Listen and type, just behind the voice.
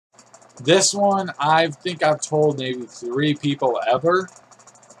This one, I think I've told maybe 3 people ever.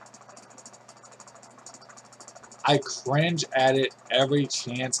 I cringe at it every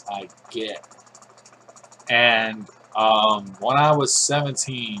chance I get. And when I was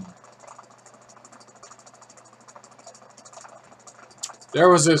 17, there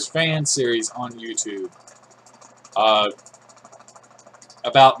was this fan series on YouTube uh,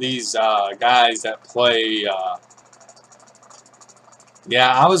 about these guys that play.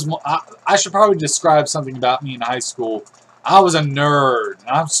 Yeah, I should probably describe something about me in high school. I was a nerd, and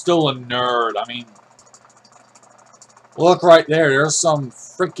I'm still a nerd. I mean, look right there. There's some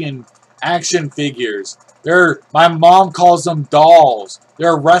freaking action figures. My mom calls them dolls.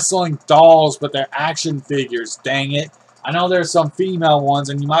 They're wrestling dolls, but they're action figures. Dang it. I know there's some female ones,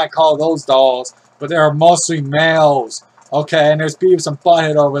 and you might call those dolls, but they're mostly males. Okay, and there's Beavis and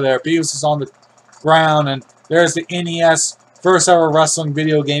Butthead over there. Beavis is on the ground, and there's the NES first ever wrestling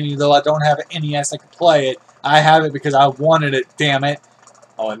video game. Even though I don't have an NES, I can play it. I have it because I wanted it, damn it.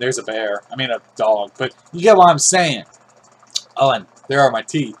 Oh, and there's a bear. I mean a dog, but you get what I'm saying. Oh, and there are my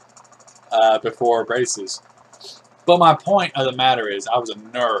teeth before braces. But my point of the matter is, I was a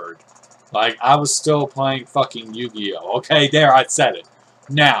nerd. Like, I was still playing fucking Yu-Gi-Oh! Okay, there, I said it.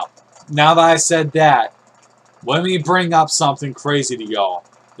 Now that I said that, let me bring up something crazy to y'all.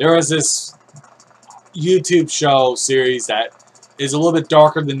 There was this YouTube show series that is a little bit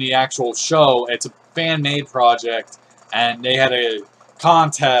darker than the actual show. It's a fan-made project, and they had a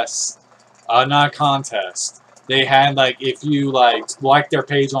contest. Not a contest. They had, like, if you, like their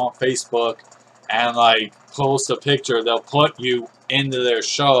page on Facebook and, like, post a picture, they'll put you into their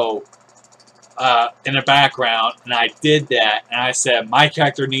show in the background, and I did that, and I said, my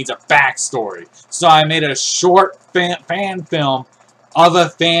character needs a backstory. So I made a short fan film of a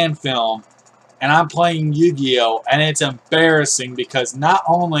fan film, and I'm playing Yu-Gi-Oh! And it's embarrassing because not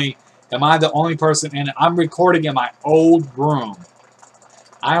only am I the only person in it, I'm recording in my old room.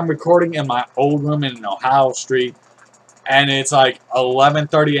 I am recording in my old room in Ohio Street, and it's like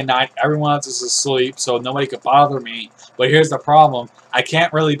 11:30 at night. Everyone else is asleep, so nobody could bother me. But here's the problem. I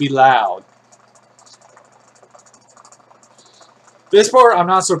can't really be loud. This part I'm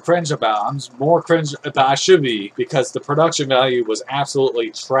not so cringe about. I'm more cringe about I should be because the production value was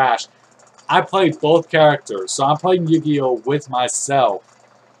absolutely trash. I played both characters, so I'm playing Yu-Gi-Oh! With myself.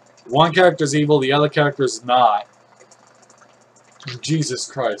 One character's evil, the other character's not. Jesus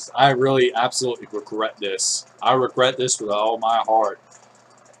Christ, I really absolutely regret this. I regret this with all my heart.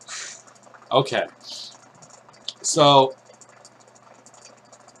 Okay. So,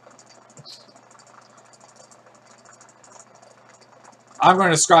 I'm going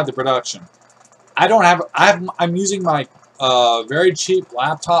to describe the production. I'm using my very cheap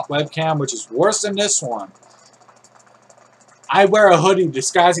laptop webcam, which is worse than this one. I wear a hoodie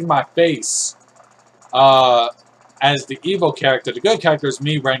disguising my face as the evil character. The good character is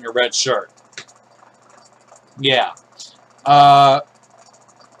me wearing a red shirt. Yeah.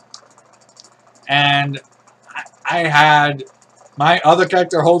 And I had my other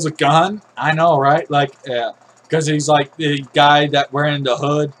character holds a gun. I know, right? Like, because he's like the guy that wearing the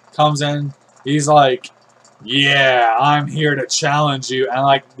hood comes in. He's like, yeah, I'm here to challenge you. And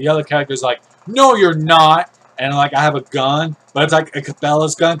like the other character's like, no, you're not. And like I have a gun, but it's like a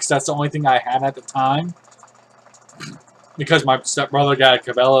Cabela's gun because that's the only thing I had at the time. Because my stepbrother got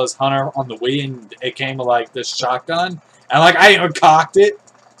a Cabela's Hunter on the Wii, and it came with like this shotgun, and like I even cocked it.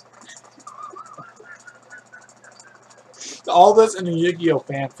 All this in a Yu-Gi-Oh!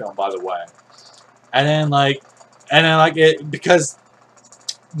 Fan film, by the way. And then like it because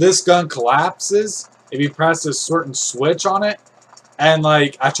this gun collapses if you press a certain switch on it, and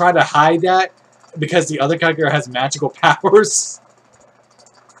like I try to hide that because the other character has magical powers.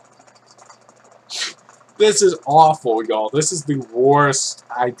 This is awful, y'all. This is the worst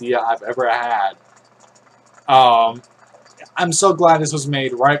idea I've ever had. I'm so glad this was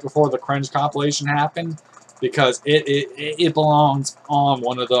made right before the cringe compilation happened, because it belongs on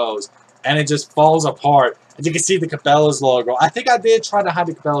one of those, and it just falls apart. As you can see the Cabela's logo. I think I did try to hide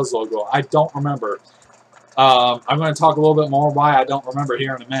the Cabela's logo. I don't remember. I'm going to talk a little bit more why I don't remember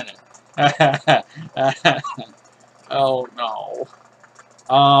here in a minute. Oh no.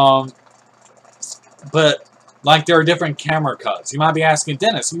 But like there are different camera cuts. You might be asking,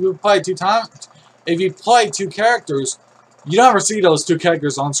 Dennis, you play if you play two characters, you never see those two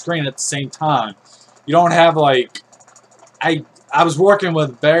characters on screen at the same time. You don't have like I was working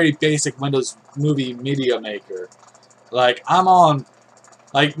with very basic Windows Movie Media Maker. Like I'm on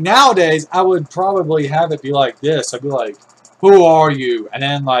like nowadays I would probably have it be like this. I'd be like, who are you? And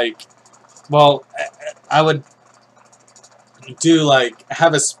then like well I would do like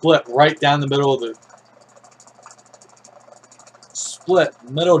have a split right down the middle of the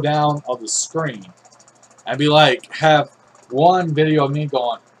down of the screen, and be like have one video of me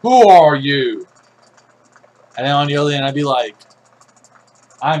going, "Who are you?" And then on the other end, I'd be like,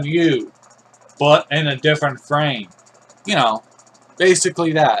 "I'm you, but in a different frame." You know,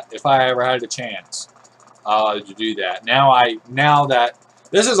 basically that. If I ever had a chance to do that. Now that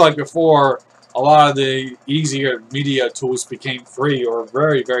this is like before a lot of the easier media tools became free or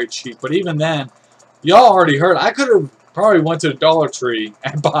very, very cheap. But even then, y'all already heard. I could have probably went to the Dollar Tree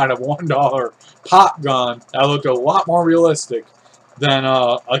and bought a $1 pop gun that looked a lot more realistic than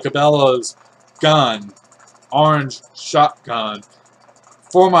a Cabela's gun, orange shotgun,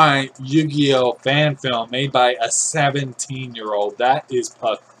 for my Yu-Gi-Oh! Fan film made by a 17-year-old. That is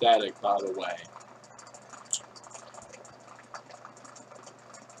pathetic, by the way.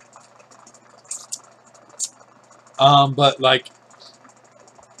 But like,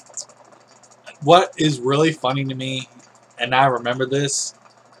 what is really funny to me, and I remember this,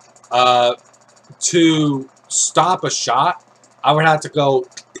 to stop a shot, I would have to go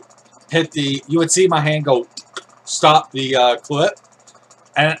hit the, you would see my hand go stop the clip,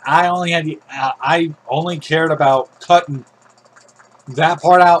 and I only cared about cutting that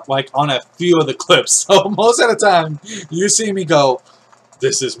part out like on a few of the clips. So most of the time, you see me go,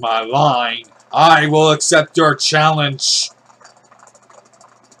 "This is my line. I will accept your challenge."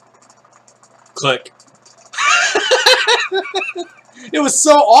 Click. It was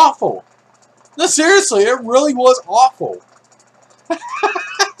so awful. No, seriously, it really was awful.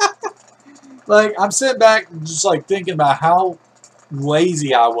 Like, I'm sitting back just like thinking about how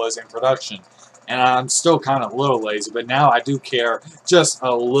lazy I was in production. And I'm still kind of a little lazy, but now I do care just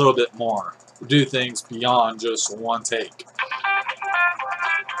a little bit more to do things beyond just one take.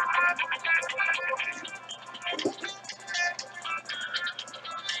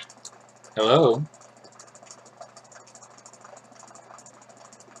 Hello?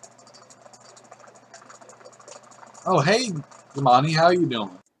 Oh, hey, Damani, how you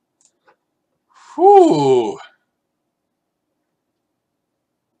doing? Whew.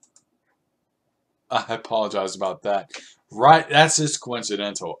 I apologize about that. Right, that's just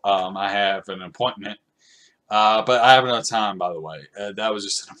coincidental. I have an appointment, but I have enough time, by the way. That was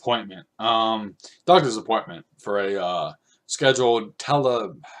just an appointment. Doctor's appointment for a scheduled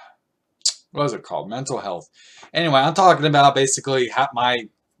what is it called? Mental health. Anyway, I'm talking about basically my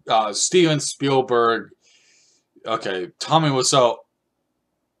Steven Spielberg. Okay, Tommy Wiseau.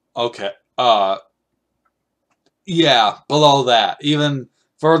 Okay, yeah, below that, even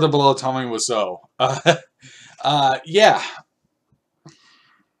further below Tommy Wiseau. Yeah,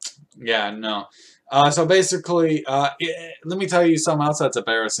 no. So basically, let me tell you something else that's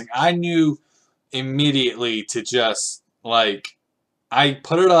embarrassing. I knew immediately to just like, I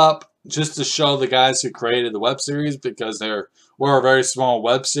put it up just to show the guys who created the web series, because we're a very small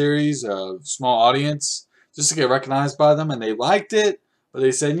web series, a small audience, just to get recognized by them, and they liked it, but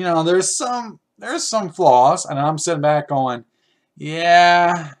they said, there's some flaws, and I'm sitting back going,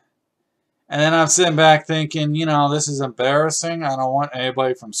 yeah. And then I'm sitting back thinking, this is embarrassing. I don't want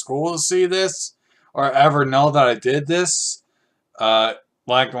anybody from school to see this or ever know that I did this.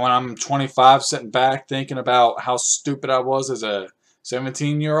 Like when I'm 25, sitting back thinking about how stupid I was as a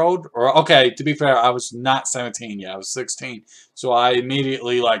 17-year-old. Or, okay, to be fair, I was not 17 yet. I was 16. So I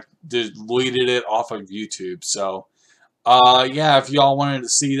immediately, like, deleted it off of YouTube. So, yeah, if y'all wanted to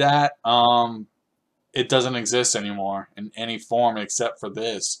see that, it doesn't exist anymore in any form except for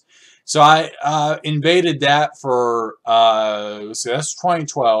this. So I invaded that for, let's see, that's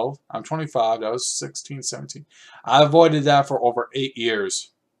 2012. I'm 25. That was 16, 17. I avoided that for over 8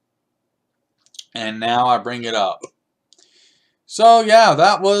 years. And now I bring it up. So, yeah,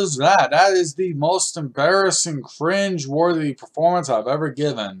 that was that. That is the most embarrassing, cringe-worthy performance I've ever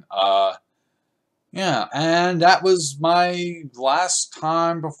given. Yeah, and that was my last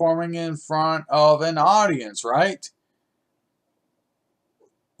time performing in front of an audience, right?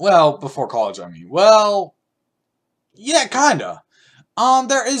 Well, before college, I mean. Well, yeah, kinda.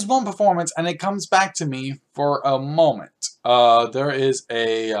 There is one performance, and it comes back to me for a moment. There is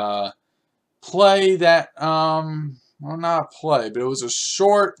a, play that, well, not a play, but it was a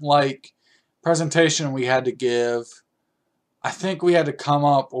short, like, presentation we had to give. I think we had to come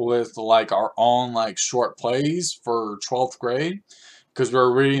up with, like, our own, like, short plays for 12th grade, because we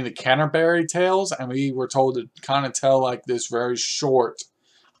were reading the Canterbury Tales, and we were told to kind of tell, like, this very short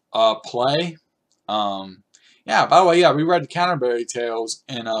play. Yeah, by the way, yeah, we read the Canterbury Tales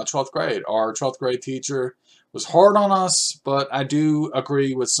in 12th grade. Our 12th grade teacher was hard on us, but I do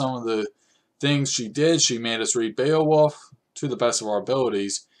agree with some of the things she did. She made us read Beowulf to the best of our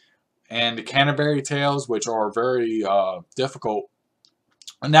abilities. And the Canterbury Tales, which are very difficult.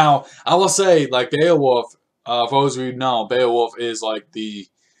 Now, I will say, like Beowulf, for those of you who know, Beowulf is like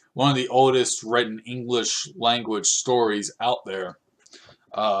one of the oldest written English language stories out there.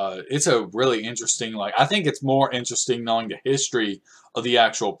 It's a really interesting, like, I think it's more interesting knowing the history of the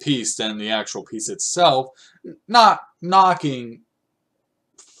actual piece than the actual piece itself. Not knocking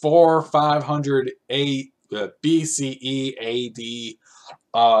 508 BCE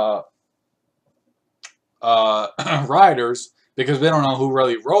AD writers, because we don't know who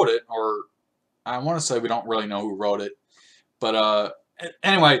really wrote it, or I want to say we don't really know who wrote it. But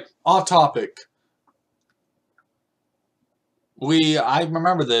anyway, off topic. I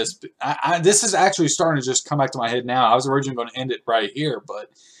remember this. This is actually starting to just come back to my head now. I was originally going to end it right here,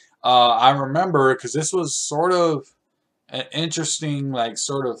 but I remember because this was sort of an interesting, like,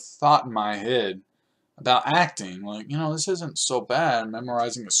 sort of thought in my head about acting. Like, you know, this isn't so bad,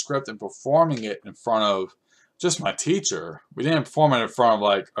 memorizing a script and performing it in front of just my teacher. We didn't perform it in front of,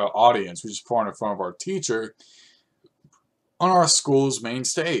 like, an audience. We just performed it in front of our teacher on our school's main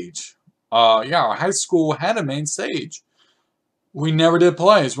stage. Yeah, our high school had a main stage. We never did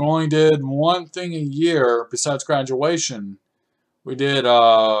plays. We only did one thing a year besides graduation. We did,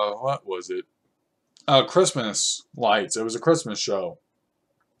 what was it? Christmas lights. It was a Christmas show.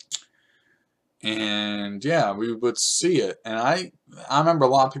 And yeah, we would see it. And I remember a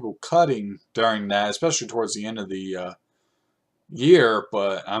lot of people cutting during that, especially towards the end of the year.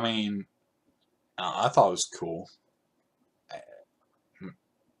 But I mean, I thought it was cool. I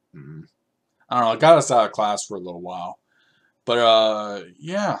don't know. It got us out of class for a little while. But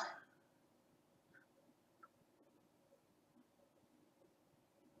yeah.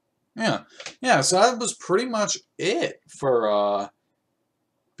 Yeah, so that was pretty much it for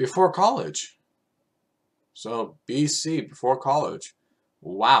before college. So BC, before college.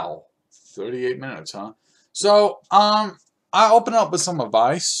 Wow. 38 minutes, huh? So, I open up with some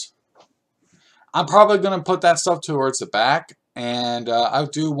advice. I'm probably going to put that stuff towards the back. And I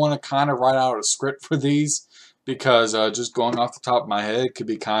do want to kind of write out a script for these. Because just going off the top of my head could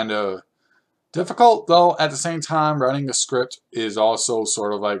be kind of difficult. Though, at the same time, writing a script is also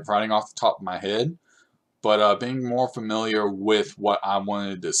sort of like writing off the top of my head. But being more familiar with what I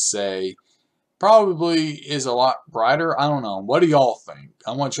wanted to say probably is a lot brighter. I don't know. What do y'all think?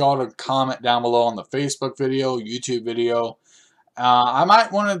 I want y'all to comment down below on the Facebook video, YouTube video. I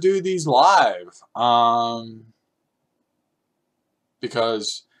might want to do these live.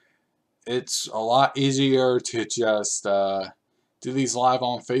 Because it's a lot easier to just do these live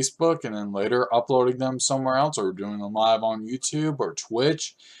on Facebook and then later uploading them somewhere else, or doing them live on YouTube or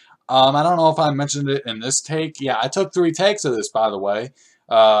Twitch. I don't know if I mentioned it in this take. Yeah, I took 3 takes of this, by the way.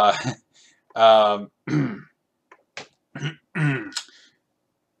 I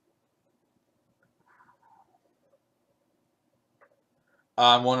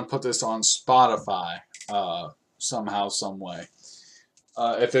want to put this on Spotify somehow, some way.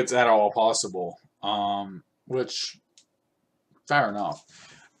 If it's at all possible. Which, fair enough.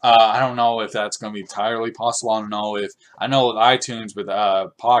 I don't know if that's going to be entirely possible. I don't know if... I know with iTunes, with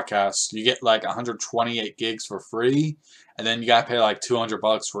podcasts, you get like 128 gigs for free. And then you got to pay like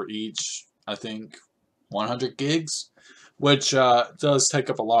 $200 for each, I think, 100 gigs. Which does take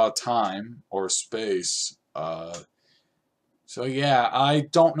up a lot of time or space. So yeah, I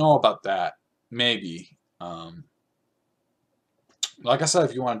don't know about that. Maybe. Like I said,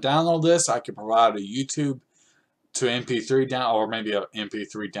 if you want to download this, I can provide a YouTube to MP3 down, or maybe a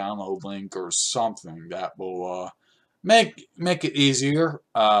MP3 download link or something that will make it easier.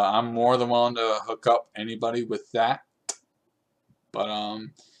 I'm more than willing to hook up anybody with that. But I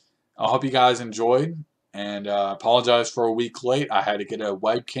hope you guys enjoyed, and apologize for a week late. I had to get a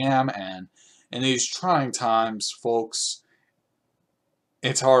webcam, and in these trying times, folks,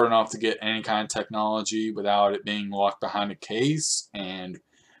 it's hard enough to get any kind of technology without it being locked behind a case, and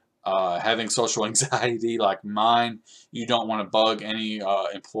having social anxiety like mine. You don't want to bug any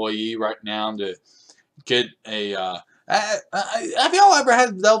employee right now to get a... have y'all ever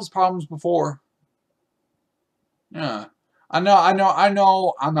had those problems before? Yeah. I know I'm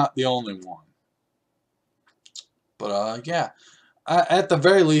not the only one. But yeah. At the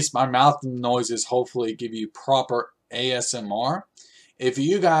very least, my mouth noises hopefully give you proper ASMR. If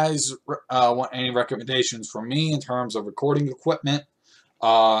you guys want any recommendations from me in terms of recording equipment,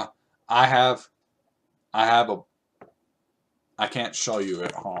 I can't show you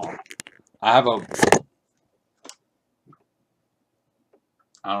it, huh? I don't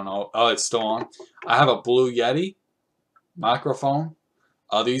know. Oh, it's still on. I have a Blue Yeti microphone.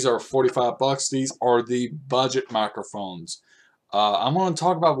 These are $45. These are the budget microphones. I'm going to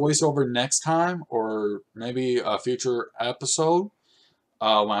talk about voiceover next time, or maybe a future episode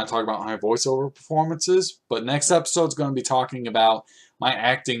when I talk about my voiceover performances. But next episode is going to be talking about my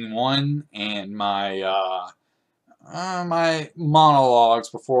acting one and my monologues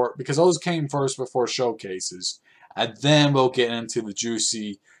before, because those came first before showcases, and then we'll get into the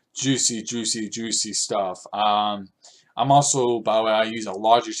juicy stuff. I'm also, by the way, I use a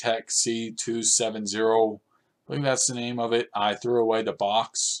Logitech C270. I think that's the name of it. I threw away the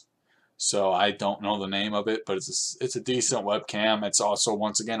box, so I don't know the name of it, but it's a decent webcam. It's also,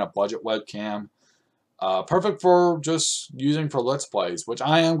 once again, a budget webcam. Perfect for just using for Let's Plays, which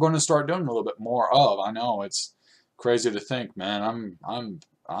I am going to start doing a little bit more of. I know it's crazy to think, man.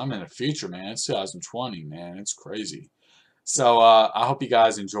 I'm in the future, man. It's 2020, man. It's crazy. So I hope you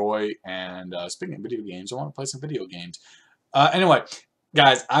guys enjoy. And speaking of video games, I want to play some video games. Anyway,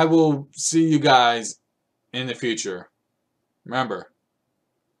 guys, I will see you guys in the future. Remember,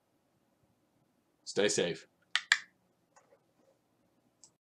 stay safe.